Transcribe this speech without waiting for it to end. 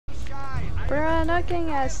We're not getting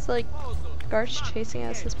as, like, guards chasing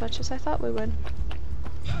us as much as I thought we would.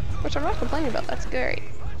 Which I'm not complaining about, that's great.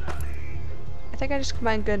 I think I just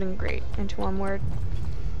combined good and great into one word.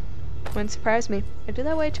 Wouldn't surprise me. I do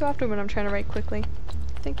that way too often when I'm trying to write quickly.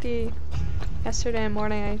 I think yesterday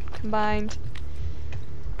morning I combined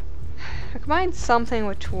something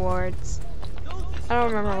with towards. I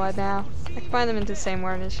don't remember what now. I combined them into the same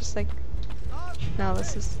word and it's just like, no,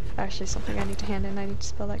 this is actually something I need to hand in. I need to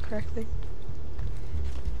spell that correctly.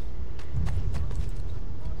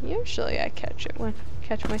 Usually I catch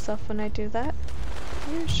myself when I do that.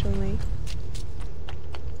 Usually.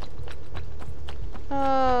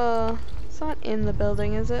 Oh, it's not in the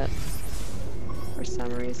building, is it? For some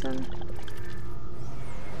reason.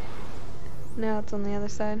 No, it's on the other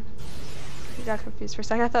side. I got confused for a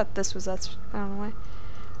second. I thought this was us. I don't know why.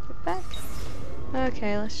 Get back.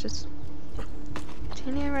 Okay, let's just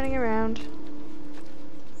continue running around.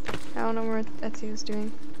 I don't know what Etsy was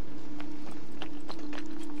doing.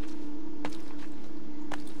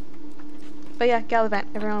 But yeah, Gallivant.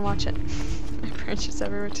 Everyone watch it. My branches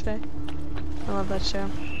everywhere today. I love that show.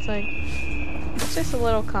 It's just a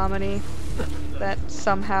little comedy that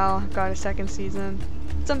somehow got a second season.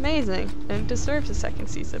 It's amazing, and it deserves a second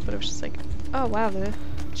season, but it was just like, oh wow, the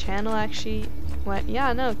channel actually went,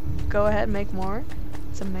 yeah, no, go ahead, make more.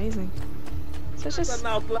 It's amazing. So it's just,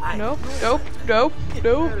 nope. How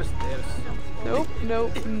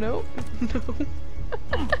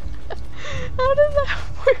does that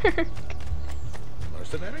work?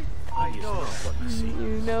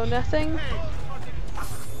 You know nothing?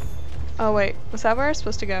 Oh wait, was that where I was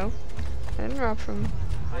supposed to go? I didn't rob from...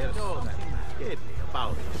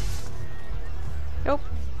 Nope.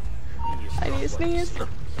 I need to sneeze.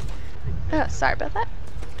 Oh, sorry about that.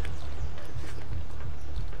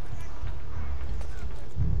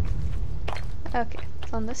 Okay,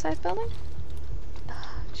 it's on this side building.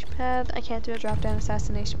 Pad. I can't do a drop down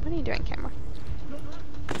assassination. What are you doing, camera?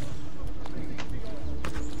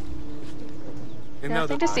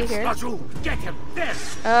 Nothing to see here.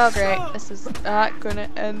 Oh great, this is not gonna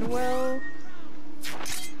end well.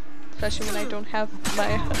 Especially when I don't have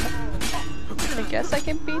my... I guess I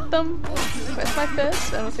can beat them with my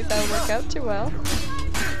fist. I don't think that'll work out too well.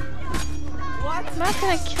 I'm not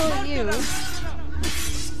gonna kill you. I'm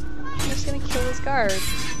just gonna kill this guard.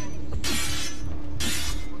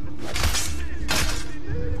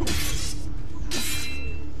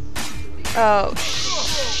 Oh,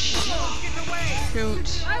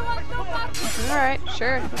 shoot. Alright,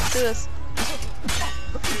 sure, let's do this.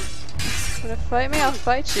 You wanna fight me? I'll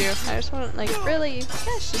fight you. I just want, like, really, you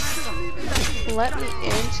guys just let me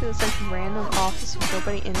into this, like, random office with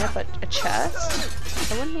nobody in it but a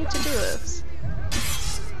chest? I wouldn't need to do this.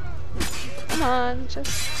 Come on,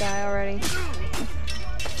 just die already.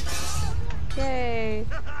 Yay.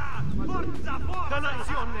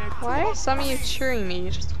 Why are some of you cheering me?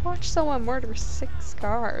 You just watch someone murder 6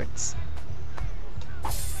 guards.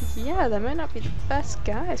 Yeah, they might not be the best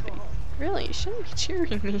guys, but really, you shouldn't be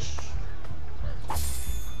cheering me.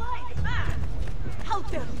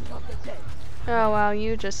 Oh wow,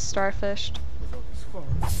 you just starfished.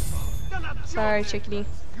 Sorry, chickadee.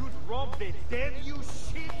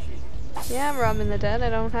 Yeah, I'm robbing the dead. I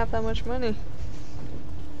don't have that much money.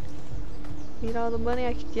 Need all the money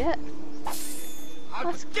I could get.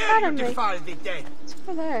 That's gotta make... It's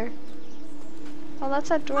over there. Oh, that's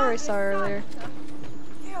that door I saw earlier.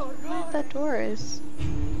 I don't know what that door is.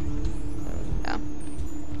 Oh.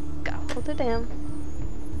 Gotta hold it down.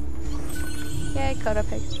 Yay, caught a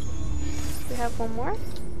page. We have one more.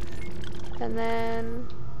 And then...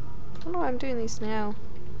 I don't know why I'm doing these now.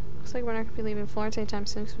 Looks like we're not gonna be leaving Florence anytime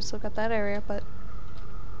soon because we still got that area, but...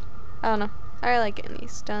 I don't know. I like getting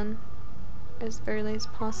these done as early as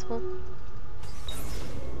possible.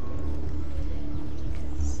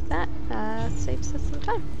 That saves us some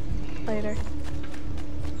time later.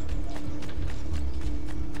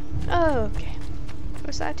 Okay.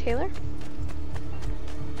 Was that Taylor?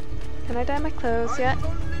 Can I dye my clothes yet?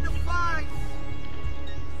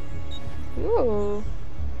 Ooh.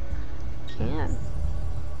 Can.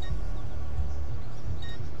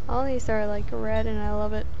 All these are like red and I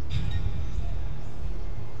love it.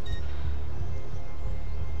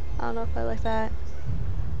 I don't know if I like that.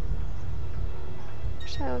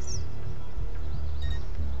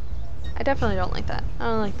 I definitely don't like that. I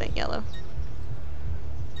don't like that yellow.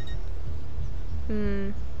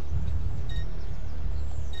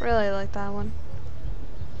 Really like that one.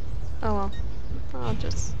 Oh well. I'll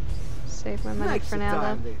just save my money for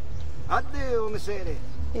now though.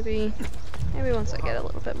 Maybe once I get a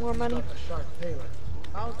little bit more money.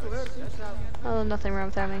 Although nothing wrong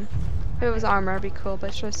with having If it was armor, it'd be cool,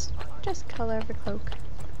 but it's just color of the cloak.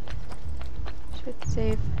 Should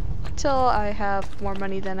save till I have more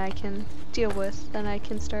money than I can deal with. Then I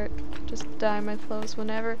can start just dyeing my clothes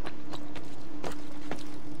whenever.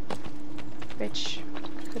 Which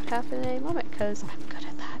could happen at any moment, because I'm good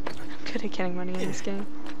at that. I'm good at getting money in this game.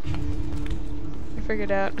 I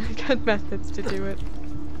figured out good methods to do it.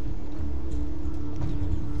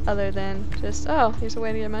 Other than just, oh, here's a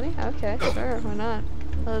way to get money? Okay, sure, why not?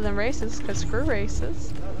 Other than races, because screw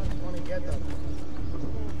races.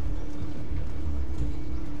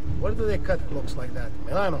 Where do they cut cloaks like that?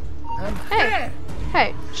 Milano. Hey!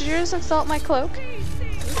 Hey, did you just insult my cloak?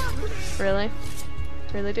 Really?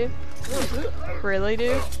 Really, dude? Really,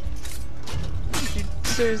 dude? You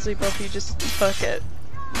seriously, both of you just took it.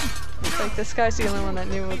 Like, this guy's the only one that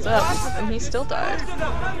knew what's up, and he still died.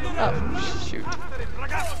 Oh, shoot.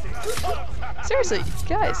 Seriously,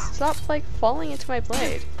 guys, stop, like, falling into my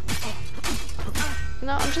blade.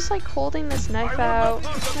 No, I'm just, like, holding this knife out.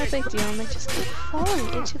 It's no big deal, and they just keep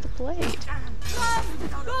falling into the blade.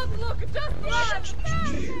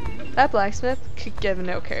 That blacksmith could give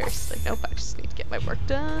no cares. Like, nope, I just need to get my work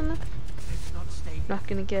done. I'm not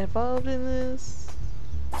gonna get involved in this.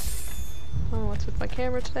 Oh, what's with my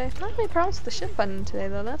camera today? Not any problems with the shift button today,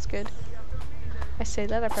 though. That's good. I say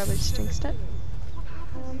that, I probably just jinxed it.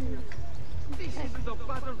 Okay.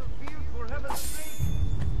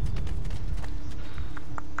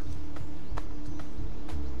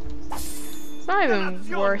 It's not even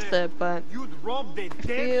worth it, but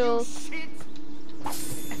I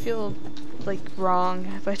feel like wrong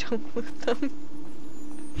if I don't loot them.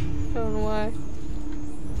 I don't know why.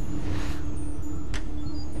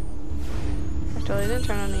 I totally didn't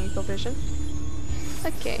turn on the eagle vision.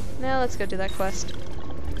 Okay, now let's go do that quest.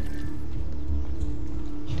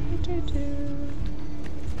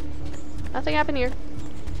 Nothing happened here.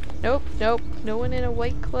 Nope, nope. No one in a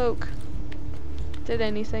white cloak did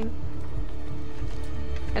anything.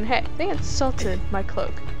 And hey, they insulted my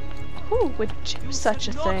cloak. Who would do such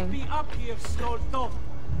a thing?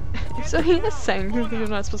 So he is saying you're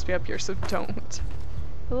not supposed to be up here, so don't.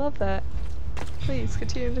 I love that. Please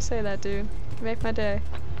continue to say that, dude. You make my day.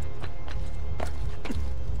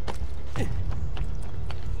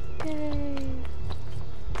 Yay.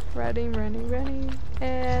 Running, running, running,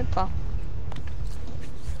 and fall.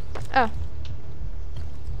 Oh.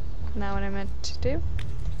 Not what I meant to do.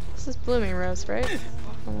 This is Blooming Rose, right?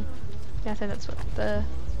 Oh. Yeah, I think that's what the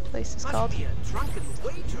place is called.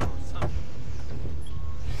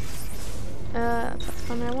 That's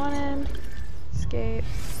the one I wanted. Escape.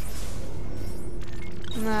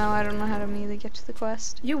 No, I don't know how to immediately get to the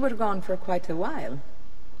quest. You were gone for quite a while.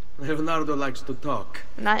 Leonardo likes to talk.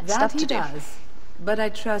 Not stuff to do. That he does. But I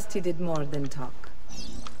trust he did more than talk.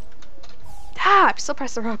 Ah, I still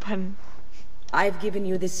press the right button. I've given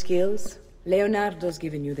you the skills. Leonardo's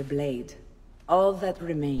given you the blade. All that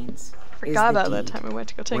remains Forgot about that time I went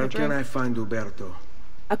to go take a drink. Where can I find Uberto?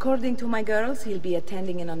 According to my girls, he'll be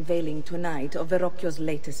attending an unveiling tonight of Verrocchio's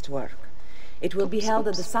latest work. It will be held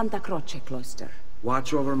at the Santa Croce cloister.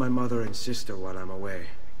 Watch over my mother and sister while I'm away.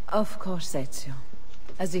 Of course, Ezio.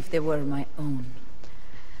 As if they were my own.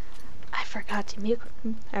 I forgot to mute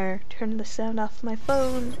or turn the sound off my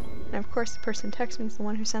phone. And of course the person texting me is the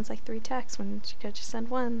one who sends like 3 texts when she could just send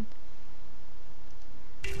 1.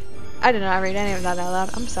 I did not read any of that out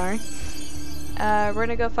loud. I'm sorry. We're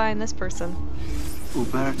gonna go find this person.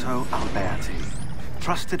 Uberto Alberti,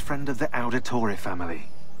 trusted friend of the Auditore family.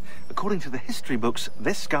 According to the history books,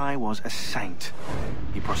 this guy was a saint.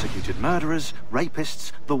 He prosecuted murderers,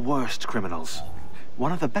 rapists, the worst criminals.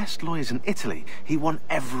 One of the best lawyers in Italy, he won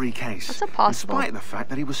every case. That's impossible. Despite the fact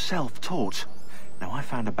that he was self-taught. Now, I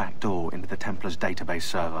found a back door into the Templars' database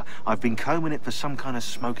server. I've been combing it for some kind of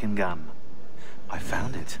smoking gun. I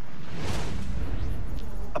found it.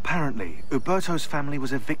 Apparently, Uberto's family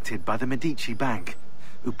was evicted by the Medici Bank.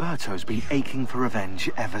 Uberto's been aching for revenge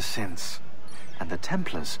ever since. And the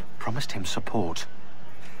Templars promised him support.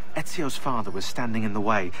 Ezio's father was standing in the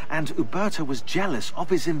way, and Uberto was jealous of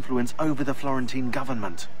his influence over the Florentine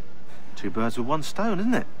government. 2 birds with 1 stone,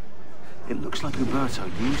 isn't it? It looks like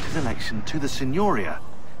Uberto used his election to the Signoria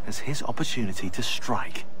as his opportunity to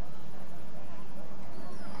strike.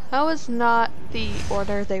 That was not the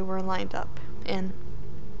order they were lined up in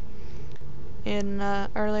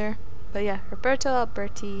earlier. But yeah, Roberto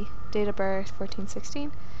Alberti, date of birth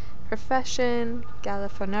 1416, profession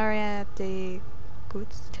Gallifonaria de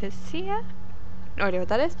Justicia, no idea what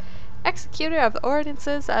that is, executor of the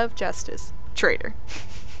ordinances of justice, traitor.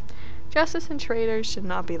 Justice and traitors should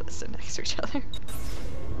not be listed next to each other.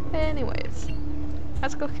 Anyways,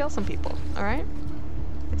 let's go kill some people, alright?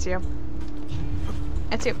 It's you.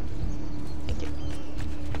 It's you. Thank you.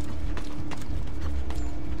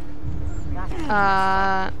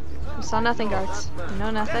 We saw nothing, guards. No,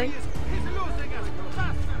 nothing.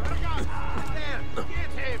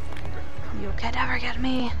 You can never get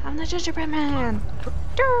me. I'm the gingerbread man.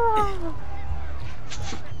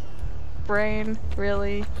 Brain,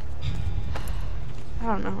 really? I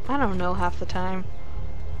don't know. I don't know half the time.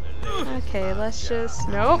 Okay, let's just...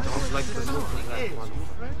 Nope.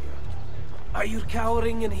 Are you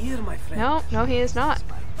cowering in here, my friend? No, no, he is not.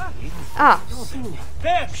 Ah.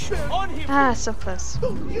 Ah, so close.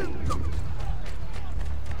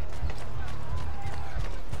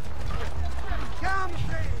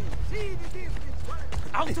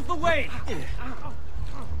 Out of the way!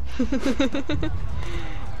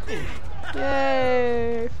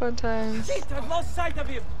 Yay, fun times. Shit, I've lost sight of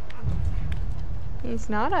him. He's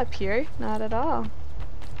not up here, not at all.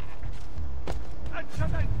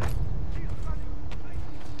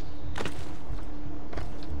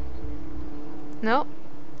 Nope.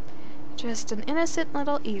 Just an innocent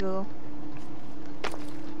little eagle.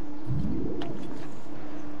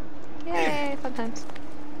 Yay, fun times.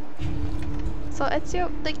 So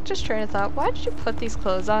Ezio, like, just train of thought, why did you put these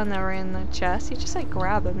clothes on that were in the chest? You just like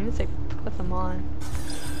grab them, you just like put them on.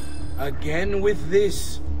 Again with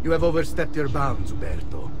this? You have overstepped your bounds,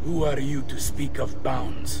 Uberto. Who are you to speak of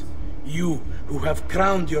bounds? You who have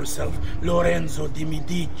crowned yourself Lorenzo di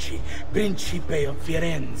Medici, Principe of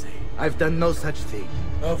Firenze. I've done no such thing.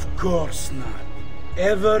 Of course not.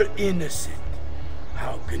 Ever innocent.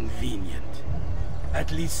 How convenient.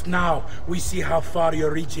 At least now we see how far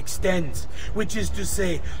your reach extends, which is to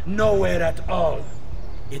say, nowhere at all.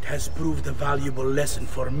 It has proved a valuable lesson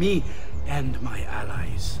for me and my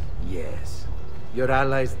allies. Yes. Your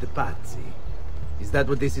allies, the Pazzi. Is that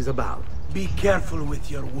what this is about? Be careful with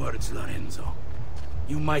your words, Lorenzo.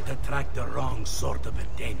 You might attract the wrong sort of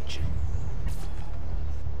attention.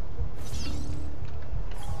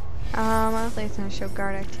 I don't think it's gonna show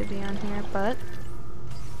guard activity on here, but...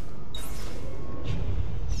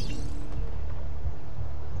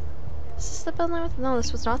 Is this the building with... No,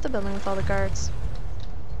 this was not the building with all the guards.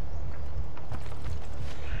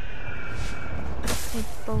 I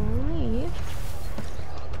believe...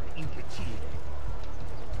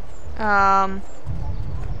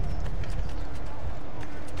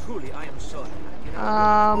 Truly, I am sorry.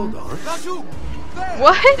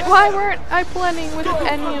 What? Why weren't I blending with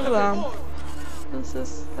any of them?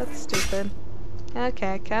 That's stupid.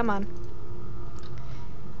 Okay, come on.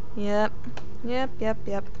 Yep. Yep.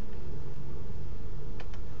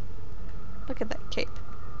 Look at that cape.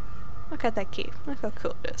 Look at that cape. Look how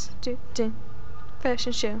cool it is. Do.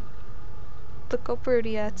 Fashion show. Look how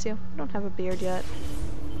pretty at you. I don't have a beard yet.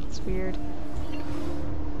 It's weird.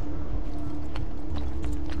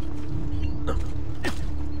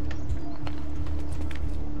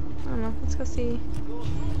 I don't know. Let's go see.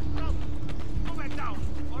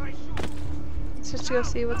 Let's just go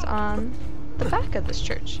see what's on the back of this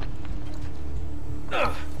church.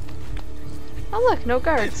 Oh look, no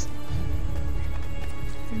guards.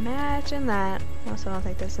 Imagine that. I also don't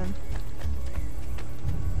think there's in.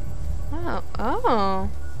 Oh.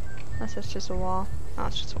 That's just a wall. Oh,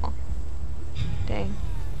 it's just a wall. Dang.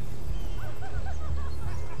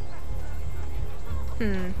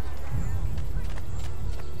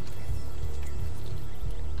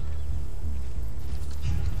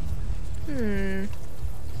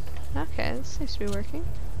 Okay, this seems to be working.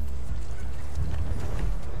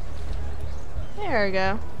 There we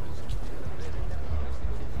go.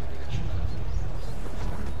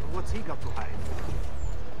 What's he got to hide?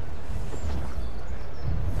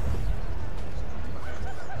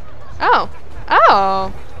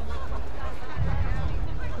 Oh!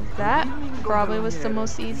 That probably was the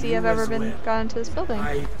most easy I've ever been got into this building.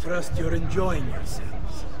 I trust you're enjoying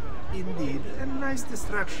yourselves. Indeed, a nice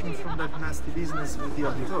distraction from that nasty business with the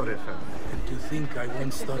Auditore family. And to think I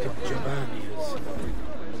once thought of Giovanni as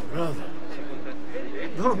brother.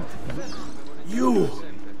 Don't. You!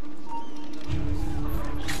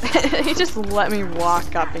 He just let me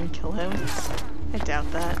walk up and kill him. I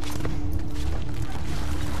doubt that.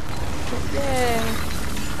 Yay!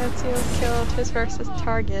 Ezio killed his first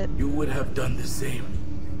target. You would have done the same.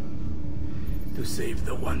 To save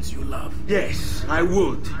the ones you love. Yes, I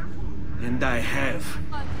would. And I have.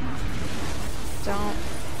 Don't.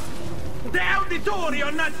 The Auditori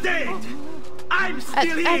are not dead! I'm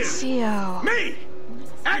still here! Ezio! Me!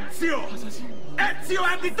 Ezio! Ezio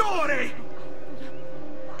Auditore!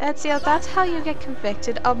 Ezio, that's how you get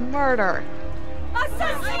convicted of murder.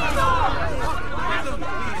 Assassinate!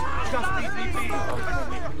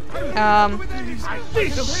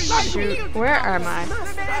 Shoot, where am I?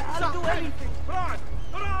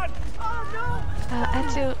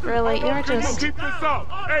 Ezio, really, you're just... Keep this up!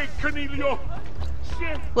 Hey, Cornelio!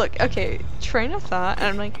 Shit! Look, okay, train of thought, and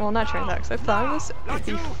I'm like, well, not train of thought, because I've thought of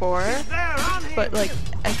this before, but, like,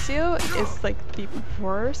 Ezio is, like, the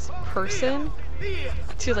worst person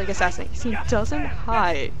to, like, assassinate, because he doesn't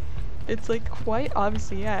hide. It's, like, quite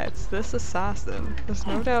obviously, yeah, it's this assassin. There's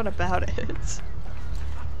no doubt about it.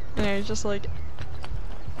 And it's just like,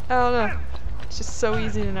 I don't know. It's just so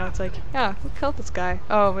easy to know. It's like, yeah, who killed this guy?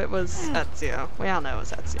 Oh, it was Ezio. We all know it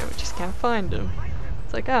was Ezio. We just can't find him.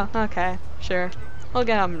 It's like, oh, okay, sure. We'll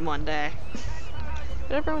get him one day.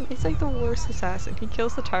 But everyone, he's like the worst assassin. He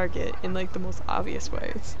kills the target in like the most obvious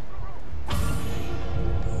ways.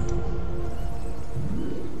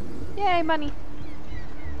 Yay, money.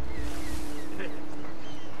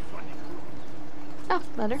 Oh,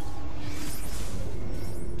 letter.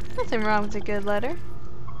 Nothing wrong with a good letter.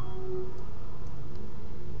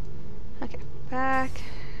 Okay, back.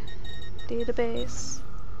 Database.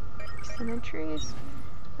 Some entries.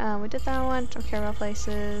 We did that one. Don't care about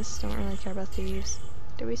places. Don't really care about thieves.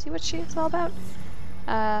 Did we see what she's all about?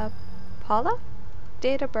 Paula?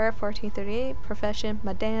 Date of birth 1438. Profession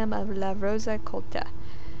Madame of la Rosa Colta.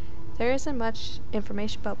 There isn't much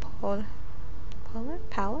information about Paula? I don't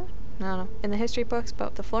know. In the history books,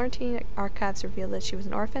 but the Florentine archives reveal that she was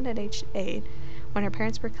an orphan at age 8 when her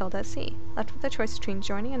parents were killed at sea. Left with the choice between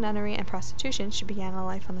joining a nunnery and prostitution, she began a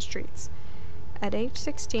life on the streets. At age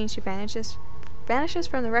 16, she vanishes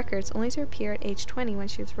from the records, only to appear at age 20 when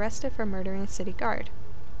she was arrested for murdering a city guard.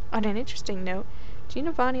 On an interesting note,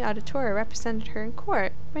 Giovanni Auditore represented her in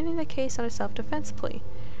court, winning the case on a self-defense plea.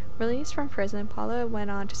 Released from prison, Paula went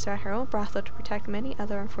on to start her own brothel to protect many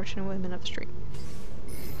other unfortunate women of the street.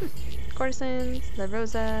 Courtesans, La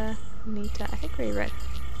Rosa, Nita. I think we read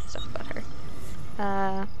stuff about her.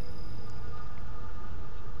 I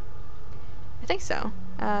think so.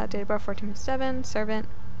 Date of birth 1457, servant.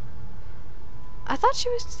 I thought she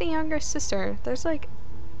was the younger sister. There's like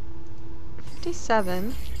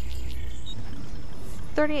 57,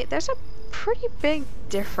 38. There's a pretty big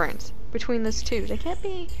difference between those two. They can't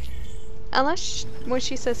be, unless when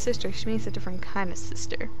she says sister, she means a different kind of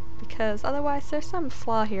sister. Because otherwise there's some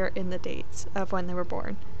flaw here in the dates of when they were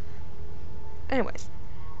born. Anyways,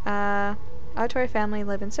 Auditore family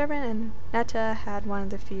lived in servant, and Netta had one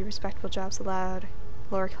of the few respectable jobs allowed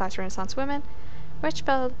lower class Renaissance women. Rich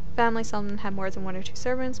families seldom had more than 1 or 2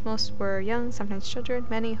 servants. Most were young, sometimes children.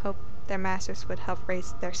 Many hoped their masters would help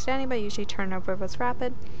raise their standing, but usually turnover was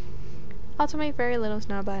rapid. Ultimately, very little is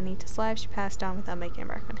known about Anita's life. She passed on without making a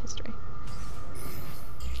mark on history.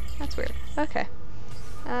 That's weird. Okay.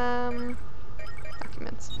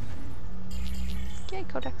 Documents. Okay,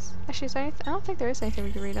 codex. Actually, is there anything? I don't think there is anything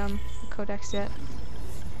we can read on the codex yet.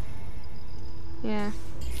 Yeah.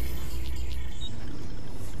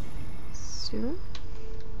 Soon?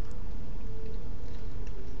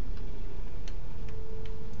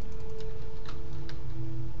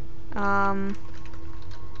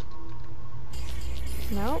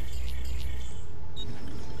 Nope.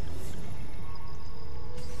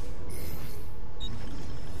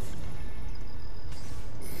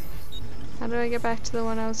 How do I get back to the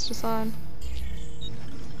one I was just on?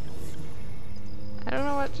 I don't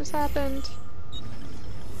know what just happened.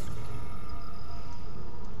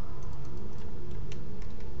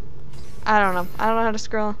 I don't know. I don't know how to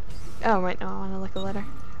scroll. Oh, wait, no, I want to look at the letter.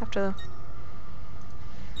 After.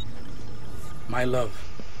 My love,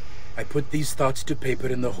 I put these thoughts to paper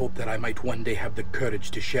in the hope that I might one day have the courage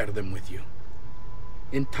to share them with you.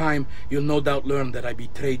 In time, you'll no doubt learn that I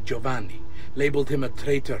betrayed Giovanni, labeled him a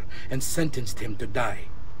traitor, and sentenced him to die.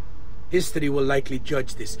 History will likely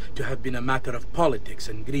judge this to have been a matter of politics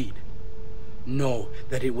and greed. Know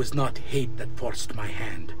that it was not hate that forced my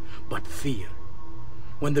hand, but fear.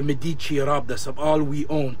 When the Medici robbed us of all we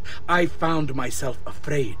owned, I found myself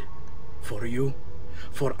afraid. For you,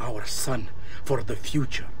 for our son, for the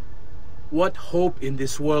future. What hope in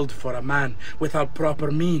this world for a man without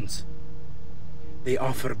proper means? They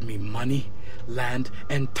offered me money, land,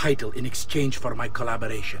 and title in exchange for my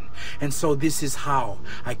collaboration. And so this is how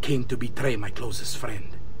I came to betray my closest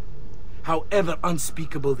friend. However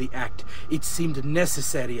unspeakable the act, it seemed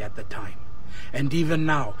necessary at the time. And even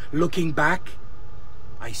now, looking back,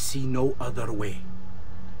 I see no other way.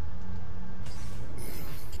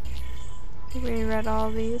 We read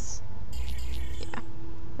all these. Yeah,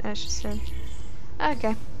 that's just it.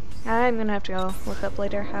 Okay. I'm gonna have to go look up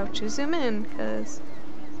later how to zoom in, because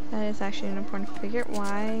that is actually an important figure.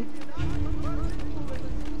 Why?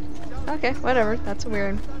 Okay, whatever. That's a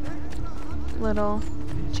weird little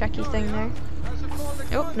checky thing there.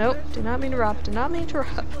 Oh, nope. Did not mean to rob. Did not mean to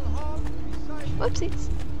rob. Whoopsies.